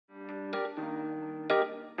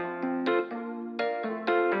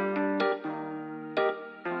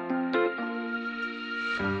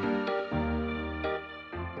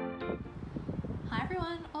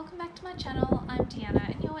my channel. I'm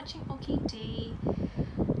Tiana and you're watching ORCHID.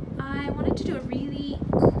 I wanted to do a really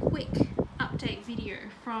quick update video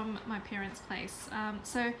from my parents' place.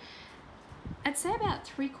 So I'd say about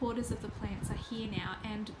 3/4 of the plants are here now,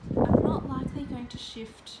 and I'm not likely going to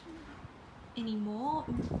shift anymore.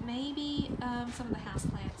 Maybe some of the house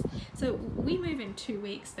plants. So we move in 2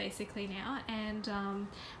 weeks basically now, and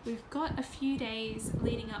we've got a few days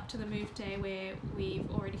leading up to the move day where we've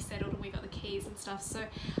already settled and we got the keys and stuff. So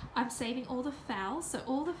I'm saving all the phals. So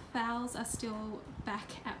all the phals are still back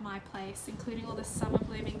at my place, including all the summer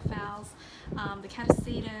blooming phals, the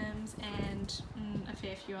catasetums, and a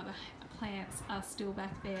fair few other plants are still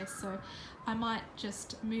back there, so I might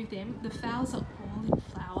just move them. The phals are all in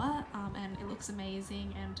flower, and it looks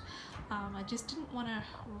amazing, and I just didn't want to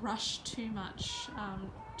rush too much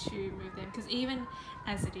to move them, because even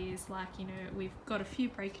as it is, like, you know, we've got a few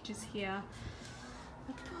breakages here.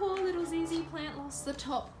 A poor little ZZ plant lost the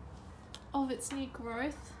top of its new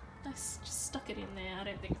growth. I just stuck it in there. I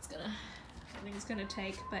don't think it's gonna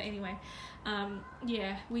take, but anyway,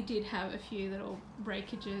 yeah, we did have a few little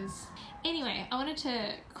breakages. Anyway, I wanted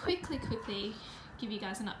to quickly give you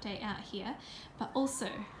guys an update out here, but also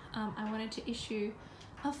I wanted to issue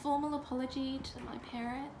a formal apology to my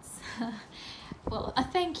parents. Well, a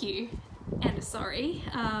thank you and a sorry.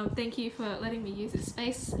 Thank you for letting me use this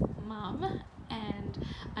space, Mum, and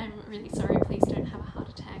I'm really sorry. Please don't have a heart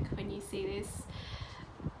attack when you see this,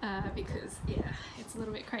 because yeah, it's a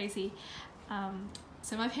little bit crazy.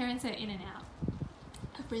 So my parents are in and out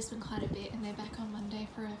of Brisbane quite a bit, and they're back on Monday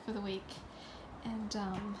for the week, and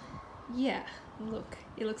yeah, look,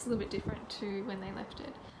 it looks a little bit different to when they left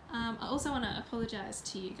it. I also want to apologise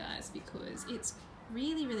to you guys because it's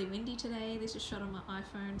really windy today. This is shot on my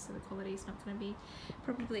iPhone, so the quality is not going to be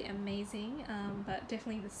probably amazing, but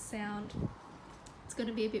definitely the sound, it's going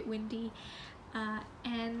to be a bit windy,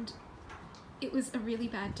 and it was a really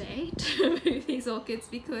bad day to move these orchids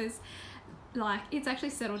because, like, it's actually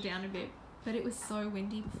settled down a bit, but it was so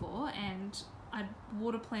windy before, and I'd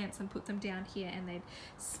water plants and put them down here and they'd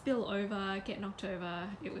spill over, get knocked over.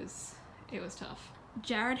 It was tough.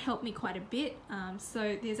 Jared helped me quite a bit,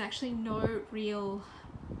 so there's actually no real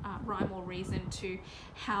rhyme or reason to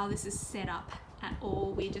how this is set up at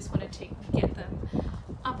all. We just wanted to get them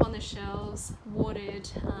up on the shelves, watered,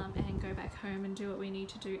 and go back home and do what we need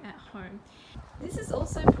to do at home. This is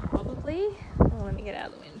also probably, oh, let me get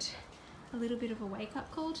out of the wind, a little bit of a wake-up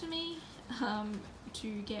call to me,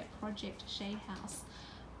 to get Project Shadehouse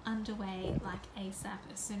underway like ASAP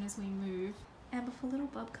as soon as we move, and before little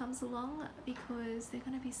Bob comes along, because they're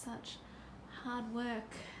going to be such hard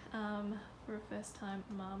work for a first-time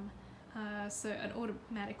mum. So an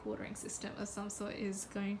automatic watering system of some sort is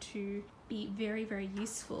going to be very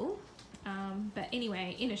useful, but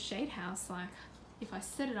anyway, in a shade house, like, if I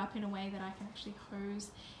set it up in a way that I can actually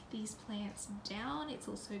hose these plants down, it's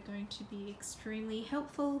also going to be extremely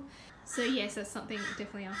helpful. So yes, that's something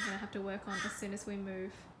definitely I'm going to have to work on as soon as we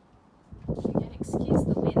move. Again, excuse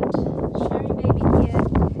the wind. Sherry baby here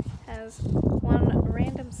has one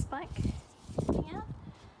random spike coming out.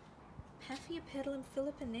 Paphiopedilum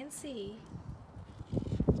philippinense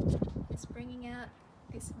is bringing out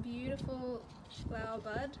this beautiful flower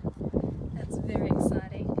bud. That's very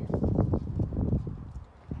exciting.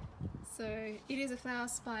 So it is a flower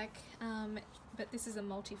spike, but this is a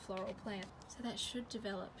multifloral plant, so that should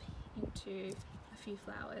develop into a few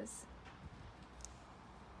flowers.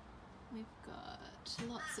 We've got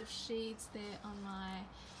lots of sheaths there on my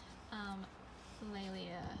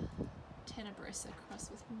Laelia tenebrosa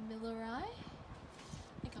crossed with Milleri. I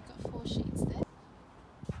think I've got 4 sheets there.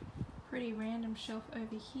 Pretty random shelf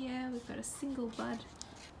over here. We've got a single bud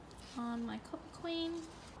on my Copper Queen.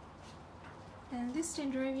 And this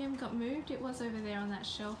dendrobium got moved. It was over there on that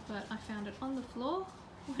shelf, but I found it on the floor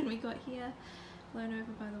when we got here, blown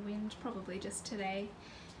over by the wind, probably just today.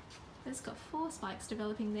 It's got 4 spikes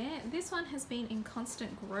developing there. This one has been in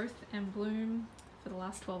constant growth and bloom for the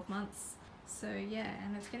last 12 months. So yeah,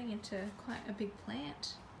 and it's getting into quite a big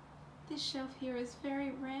plant. This shelf here is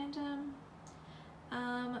very random.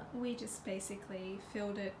 We just basically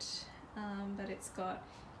filled it, but it's got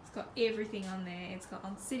everything on there. It's got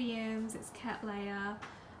oncidiums, it's cattleya,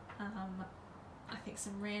 I think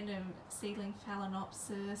some random seedling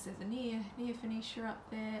phalaenopsis, there's a neophonetia up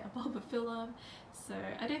there, a bulbophyllum, so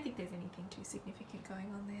I don't think there's anything too significant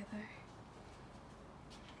going on there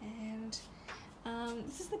though. And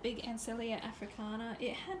this is the big Ancelia africana.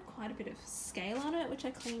 It had quite a bit of scale on it, which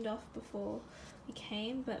I cleaned off before we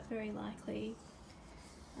came, but very likely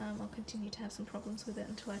I'll continue to have some problems with it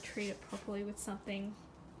until I treat it properly with something.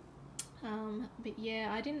 But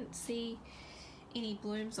yeah, I didn't see any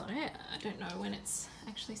blooms on it. I don't know when it's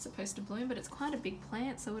actually supposed to bloom, but it's quite a big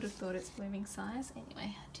plant, so I would have thought it's blooming size.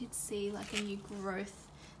 Anyway, I did see like a new growth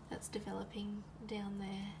that's developing down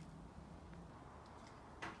there.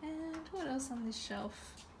 And what else on this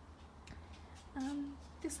shelf?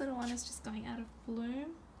 This little one is just going out of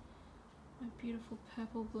bloom. My beautiful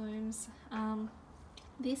purple blooms.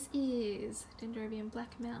 This is Dendrobium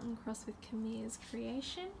Black Mountain crossed with Khmer's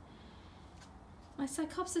Creation. My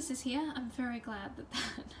Psychopsis is here. I'm very glad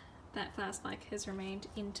that flower spike has remained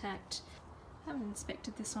intact. I haven't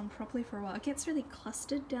inspected this one properly for a while. It gets really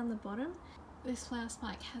clustered down the bottom. This flower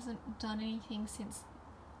spike hasn't done anything since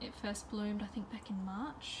it first bloomed, I think back in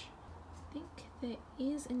March. I think there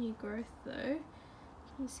is a new growth though.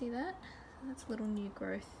 Can you see that? That's a little new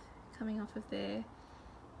growth coming off of there.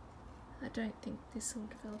 I don't think this will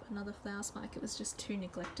develop another flower spike. It was just too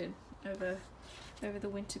neglected over the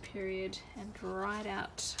winter period and dried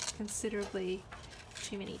out considerably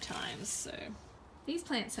too many times. So these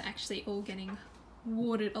plants are actually all getting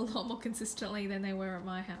watered a lot more consistently than they were at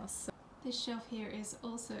my house. So this shelf here is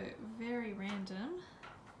also very random.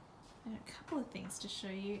 And a couple of things to show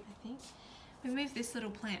you, I think. We moved this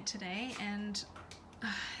little plant today and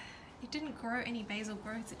it didn't grow any basil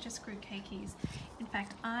growths, it just grew keikis. In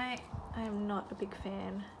fact, I am not a big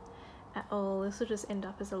fan at all. This will just end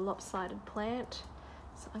up as a lopsided plant.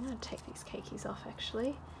 So I'm going to take these keikis off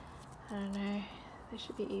actually. I don't know, they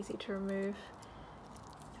should be easy to remove.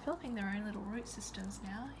 They're developing their own little root systems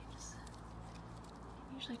now.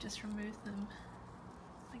 You usually just remove them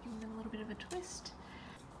by giving them a little bit of a twist.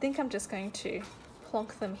 I think I'm just going to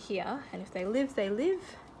plonk them here, and if they live, they live,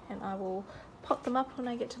 and I will pot them up when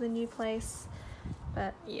I get to the new place.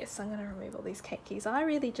 But yes, I'm going to remove all these keikis. I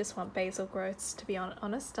really just want basil growths, to be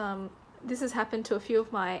honest. This has happened to a few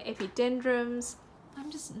of my epidendrums. I'm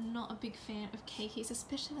just not a big fan of keikis,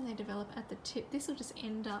 especially when they develop at the tip. This will just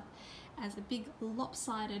end up as a big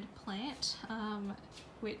lopsided plant,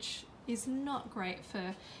 which is not great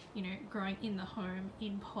for, you know, growing in the home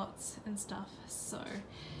in pots and stuff. So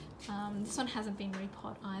this one hasn't been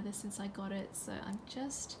repot either since I got it, so I'm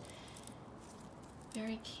just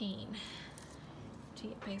very keen to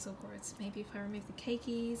get basil growths. Maybe if I remove the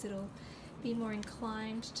keikis, it'll be more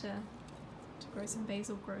inclined to grow some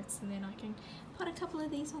basil growths, and then I can pot a couple of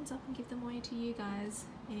these ones up and give them away to you guys.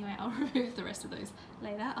 Anyway, I'll remove the rest of those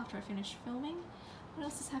later after I finish filming. What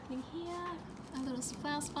else is happening here? A little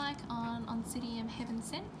flower spike on Oncidium Heaven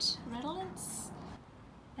Sent, redolence.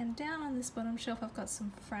 And down on this bottom shelf I've got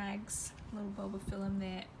some frags, a little bulbophyllum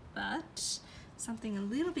there, but something a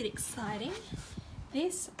little bit exciting.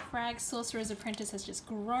 This frag Sorcerer's Apprentice has just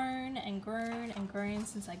grown and grown and grown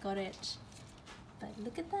since I got it. But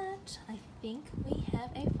look at that, I think we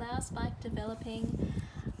have a flower spike developing.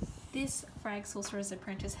 This frag Sorcerer's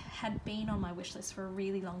Apprentice had been on my wish list for a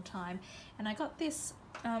really long time, and I got this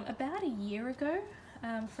about a year ago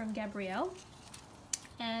from Gabrielle,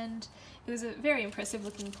 and it was a very impressive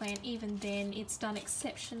looking plant. Even then, it's done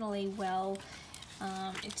exceptionally well.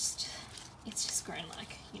 It's just grown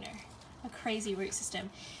like, you know, a crazy root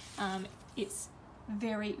system. It's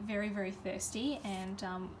very, very, very thirsty, and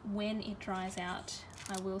when it dries out,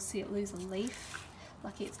 I will see it lose a leaf.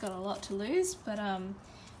 Lucky it's got a lot to lose, but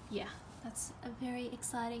yeah, that's a very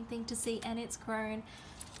exciting thing to see, and it's grown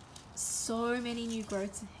so many new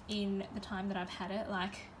growths in the time that I've had it,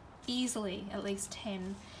 like easily at least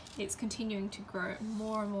 10. It's continuing to grow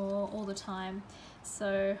more and more all the time,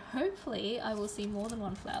 so hopefully I will see more than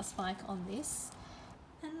one flower spike on this.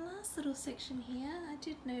 And last little section here, I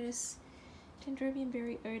did notice Dendrobium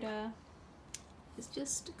Berry Odor has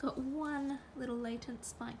just got one little latent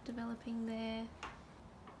spike developing there.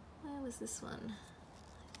 Where was this one?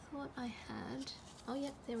 I thought I had, oh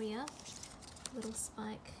yep, there we are. Little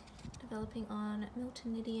spike developing on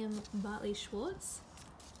Miltonidium Bartley Schwartz.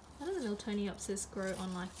 None of the Miltoniopsis grow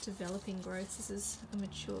on like developing growths. This is a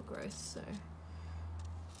mature growth, so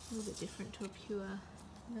a little bit different to a pure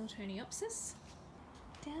Miltoniopsis.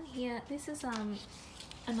 Down here, this is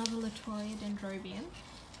another Latoria Dendrobium.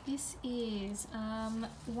 This is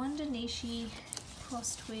Wonder Nishi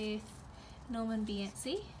crossed with Norman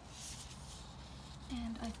Biensi,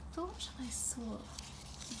 and I thought I saw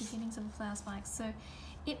the beginnings of a flower spike. So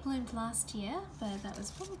it bloomed last year, but that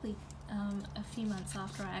was probably a few months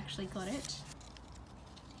after I actually got it.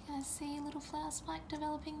 Do you guys see a little flower spike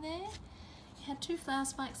developing there? It had 2 flower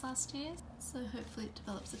spikes last year, so hopefully it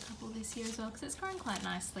develops a couple this year as well, because it's grown quite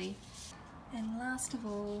nicely. And last of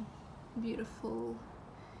all, beautiful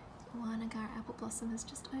Wanagara Apple Blossom has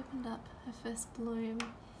just opened up her first bloom.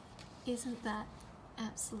 Isn't that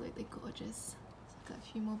absolutely gorgeous? So I've got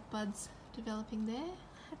a few more buds developing there.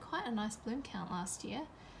 had quite a nice bloom count last year.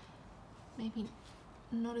 Maybe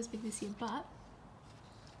not as big this year, but I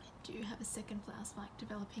do have a second flower spike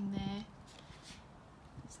developing there.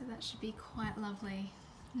 So that should be quite lovely.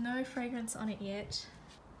 No fragrance on it yet.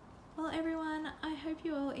 Well everyone, I hope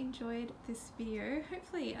you all enjoyed this video.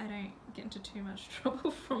 Hopefully I don't get into too much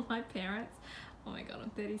trouble from my parents. Oh my god, I'm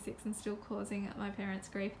 36 and still causing my parents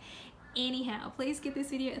grief. Anyhow, please give this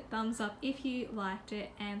video a thumbs up if you liked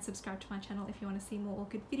it and subscribe to my channel if you want to see more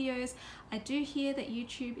orchid videos. I do hear that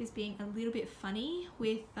YouTube is being a little bit funny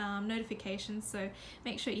with notifications, so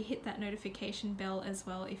make sure you hit that notification bell as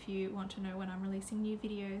well if you want to know when I'm releasing new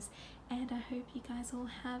videos. And I hope you guys all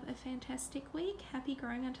have a fantastic week. Happy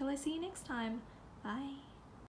growing until I see you next time. Bye.